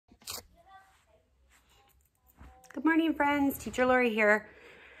Good morning, friends. Teacher Lori here.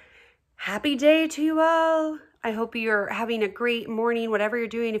 Happy day to you all. I hope you're having a great morning, whatever you're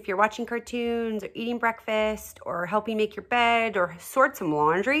doing. If you're watching cartoons or eating breakfast or helping make your bed or sort some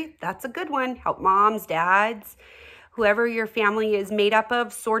laundry, that's a good one. Help moms, dads, whoever your family is made up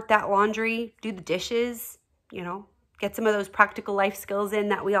of, sort that laundry, do the dishes, get some of those practical life skills in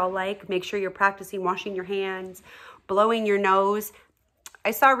that we all like. Make sure you're practicing washing your hands, blowing your nose. I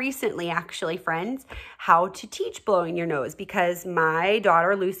saw recently, actually, friends, how to teach blowing your nose because my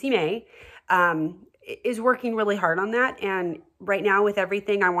daughter, Lucy May, is working really hard on that. And right now with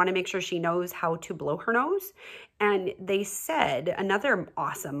everything, I want to make sure she knows how to blow her nose. And they said, another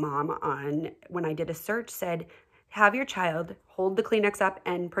awesome mom when I did a search said, have your child hold the Kleenex up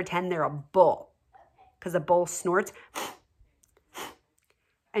and pretend they're a bull because a bull snorts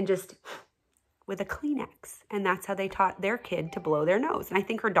and just with a Kleenex. And that's how they taught their kid to blow their nose. And I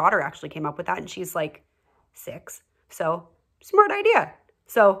think her daughter actually came up with that and she's like 6. So smart idea.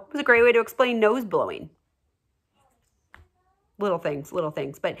 So it was a great way to explain nose blowing. Little things.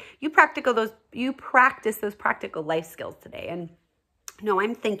 But you practice those practical life skills today. And no,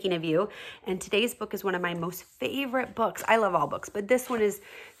 I'm thinking of you. And today's book is one of my most favorite books. I love all books, but this one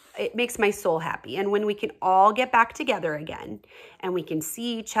it makes my soul happy. And when we can all get back together again and we can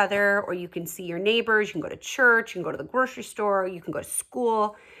see each other, or you can see your neighbors, you can go to church, you can go to the grocery store, you can go to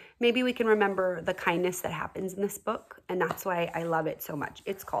school, maybe we can remember the kindness that happens in this book. And that's why I love it so much.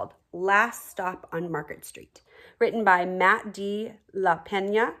 It's called Last Stop on Market Street, written by Matt D. La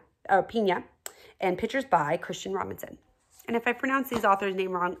Pena, and pictures by Christian Robinson. And if I pronounce these authors'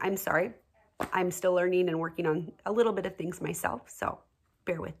 name wrong, I'm sorry. I'm still learning and working on a little bit of things myself, so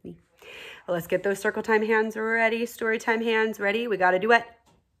bear with me. Well, let's get those circle time hands ready, story time hands ready. We got to do it.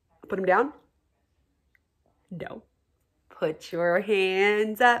 Put them down. No. Put your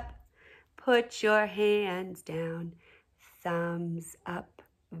hands up. Put your hands down. Thumbs up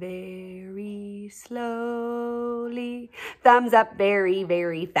very slowly. Thumbs up very,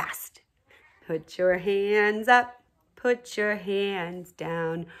 very fast. Put your hands up. Put your hands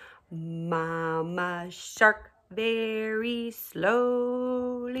down. Mama shark very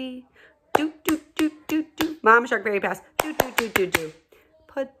slowly. Do, do, do, do, do. Mama shark very fast. Do, do, do, do, do.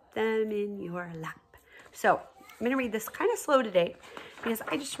 Put them in your lap. So I'm going to read this kind of slow today because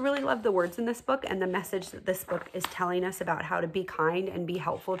I just really love the words in this book and the message that this book is telling us about how to be kind and be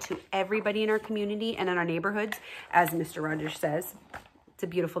helpful to everybody in our community and in our neighborhoods. As Mr. Rogers says, it's a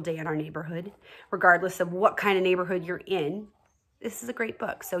beautiful day in our neighborhood, regardless of what kind of neighborhood you're in. This is a great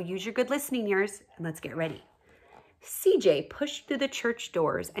book. So use your good listening ears and let's get ready. CJ pushed through the church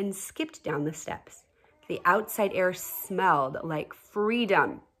doors and skipped down the steps. The outside air smelled like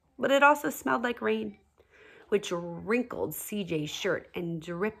freedom, but it also smelled like rain, which wrinkled CJ's shirt and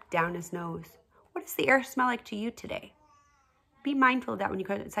dripped down his nose. What does the air smell like to you today? Be mindful of that when you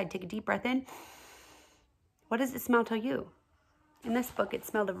go outside. Take a deep breath in. What does it smell to you? In this book, it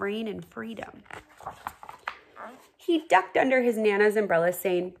smelled of rain and freedom. He ducked under his Nana's umbrella,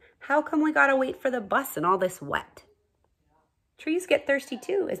 saying, "How come we gotta wait for the bus in all this wet?" "Trees get thirsty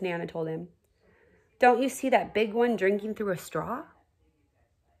too," as Nana told him. "Don't you see that big one drinking through a straw?"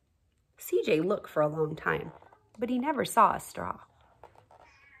 CJ looked for a long time, but he never saw a straw.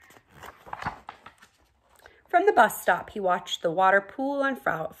 From the bus stop, he watched the water pool on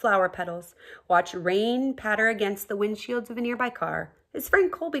flower petals, watched rain patter against the windshields of a nearby car. His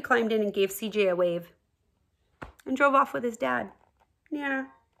friend Colby climbed in and gave CJ a wave and drove off with his dad.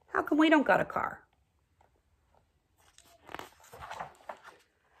 "Nana, how come we don't got a car?"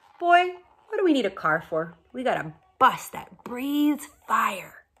 "Boy, what do we need a car for? We got a bus that breathes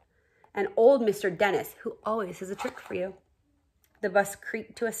fire." And old Mr. Dennis, who always has a trick for you. The bus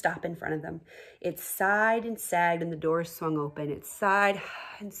creaked to a stop in front of them. It sighed and sagged and the doors swung open. It sighed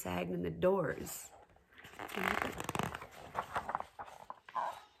and sagged and the doors.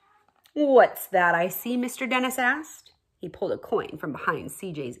 "What's that I see?" Mr. Dennis asked. He pulled a coin from behind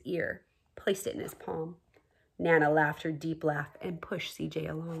CJ's ear, placed it in his palm. Nana laughed her deep laugh and pushed CJ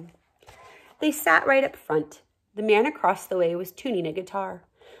along. They sat right up front. The man across the way was tuning a guitar.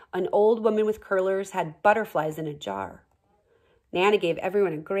 An old woman with curlers had butterflies in a jar. Nana gave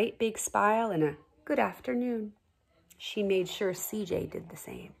everyone a great big smile and a good afternoon. She made sure CJ did the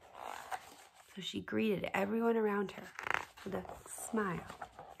same. So she greeted everyone around her with a smile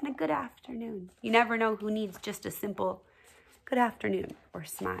and a good afternoon. You never know who needs just a simple good afternoon or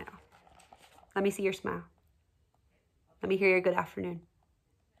smile. Let me see your smile. Let me hear your good afternoon.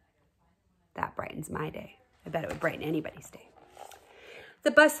 That brightens my day. I bet it would brighten anybody's day.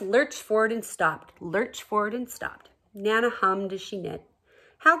 The bus lurched forward and stopped, lurched forward and stopped. Nana hummed as she knit.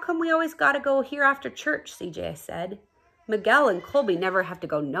 How come we always got to go here after church, CJ said. Miguel and Colby never have to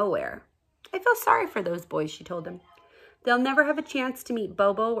go nowhere. I feel sorry for those boys, she told him. They'll never have a chance to meet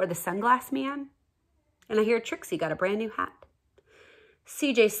Bobo or the sunglass man. And I hear Trixie got a brand new hat.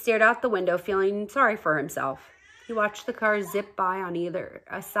 CJ stared out the window, feeling sorry for himself. He watched the cars zip by on either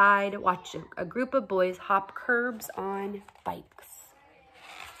side, watched a group of boys hop curbs on bikes.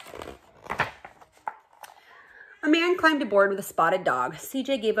 A man climbed aboard with a spotted dog.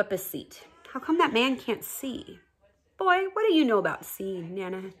 CJ gave up his seat. How come that man can't see? Boy, what do you know about seeing?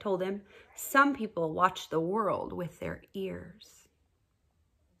 Nana told him. Some people watch the world with their ears.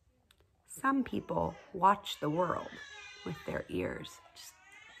 Some people watch the world with their ears. Just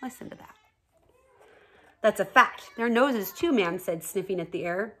listen to that. That's a fact. Their noses too, man said, sniffing at the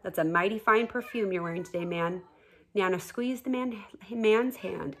air. That's a mighty fine perfume you're wearing today, man. Nana squeezed the man's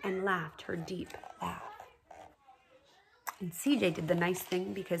hand and laughed her deep laugh. And CJ did the nice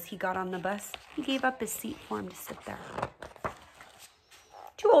thing because he got on the bus. He gave up his seat for him to sit there.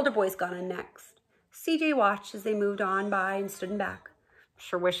 Two older boys got on next. CJ watched as they moved on by and stood back.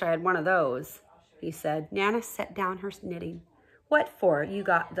 Sure wish I had one of those, he said. Nana set down her knitting. What for? You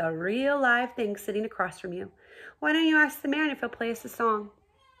got the real live thing sitting across from you. Why don't you ask the man if he'll play us a song?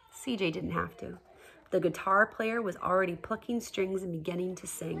 CJ didn't have to. The guitar player was already plucking strings and beginning to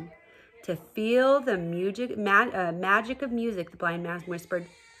sing. To feel the magic of music, the blind man whispered.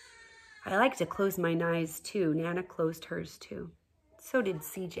 I like to close my eyes too. Nana closed hers too. So did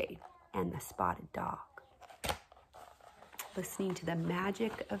CJ and the spotted dog. Listening to the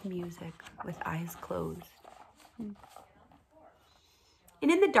magic of music with eyes closed. And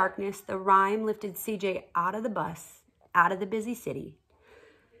in the darkness, the rhyme lifted CJ out of the bus, out of the busy city.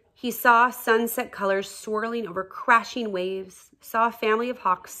 He saw sunset colors swirling over crashing waves, saw a family of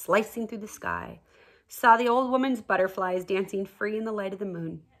hawks slicing through the sky, saw the old woman's butterflies dancing free in the light of the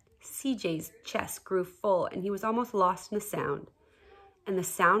moon. CJ's chest grew full, and he was almost lost in the sound. And the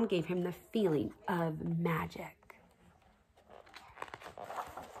sound gave him the feeling of magic.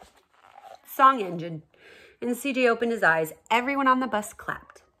 Song ended, and CJ opened his eyes. Everyone on the bus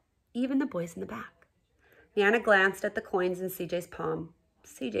clapped, even the boys in the back. Nana glanced at the coins in CJ's palm.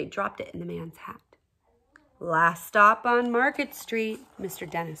 CJ dropped it in the man's hat. Last stop on Market Street, Mr.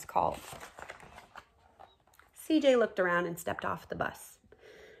 Dennis called. CJ looked around and stepped off the bus.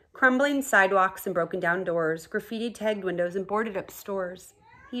 Crumbling sidewalks and broken down doors, graffiti-tagged windows and boarded up stores.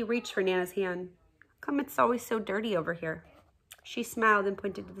 He reached for Nana's hand. How come it's always so dirty over here? She smiled and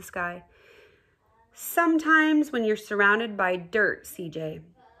pointed to the sky. Sometimes when you're surrounded by dirt, CJ,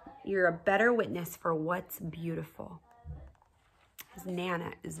 you're a better witness for what's beautiful. His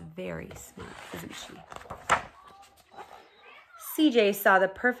Nana is very smart, isn't she? CJ saw the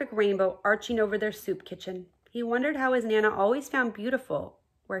perfect rainbow arching over their soup kitchen. He wondered how his Nana always found beautiful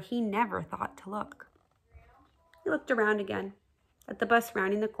where he never thought to look. He looked around again at the bus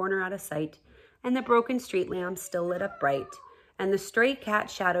rounding the corner out of sight, and the broken street lamps still lit up bright, and the stray cat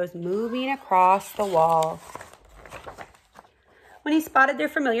shadows moving across the wall. When he spotted their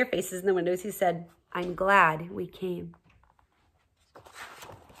familiar faces in the windows, he said, I'm glad we came.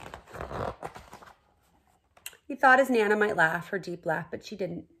 He thought his Nana might laugh, her deep laugh, but she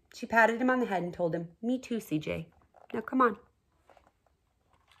didn't. She patted him on the head and told him, me too, CJ. Now come on.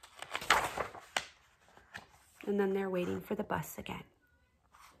 And then they're waiting for the bus again.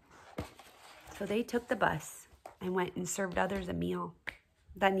 So they took the bus and went and served others a meal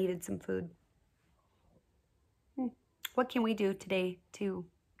that needed some food. What can we do today to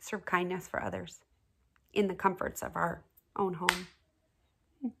serve kindness for others in the comforts of our own home?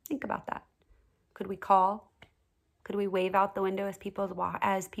 Think about that. Could we call? Could we wave out the window as people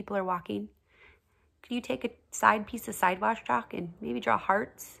are walking? Could you take a piece of sidewalk chalk and maybe draw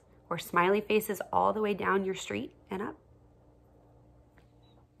hearts or smiley faces all the way down your street and up?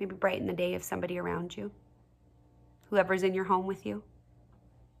 Maybe brighten the day of somebody around you, whoever's in your home with you.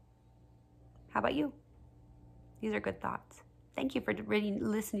 How about you? These are good thoughts. Thank you for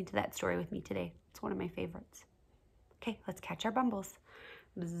listening to that story with me today. It's one of my favorites. Okay, let's catch our bumbles.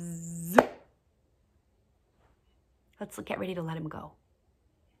 Bzzz. Let's get ready to let him go.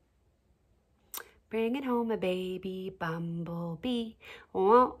 Bringing home a baby bumblebee.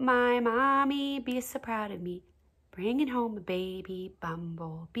 Won't my mommy be so proud of me? Bringing home a baby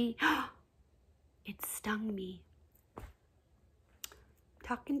bumblebee. It stung me.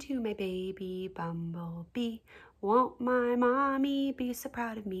 Talking to my baby bumblebee. Won't my mommy be so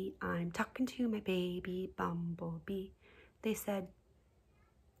proud of me? I'm talking to my baby bumblebee. They said,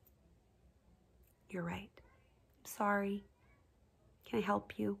 you're right. I'm sorry. Can I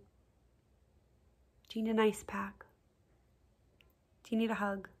help you? Do you need an ice pack? Do you need a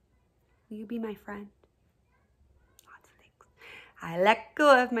hug? Will you be my friend? Lots of things. I let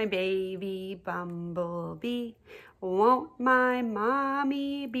go of my baby bumblebee. Won't my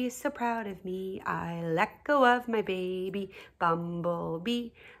mommy be so proud of me? I let go of my baby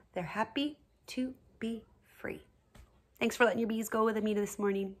bumblebee. They're happy to be free. Thanks for letting your bees go with me this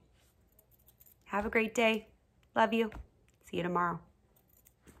morning. Have a great day. Love you. See you tomorrow.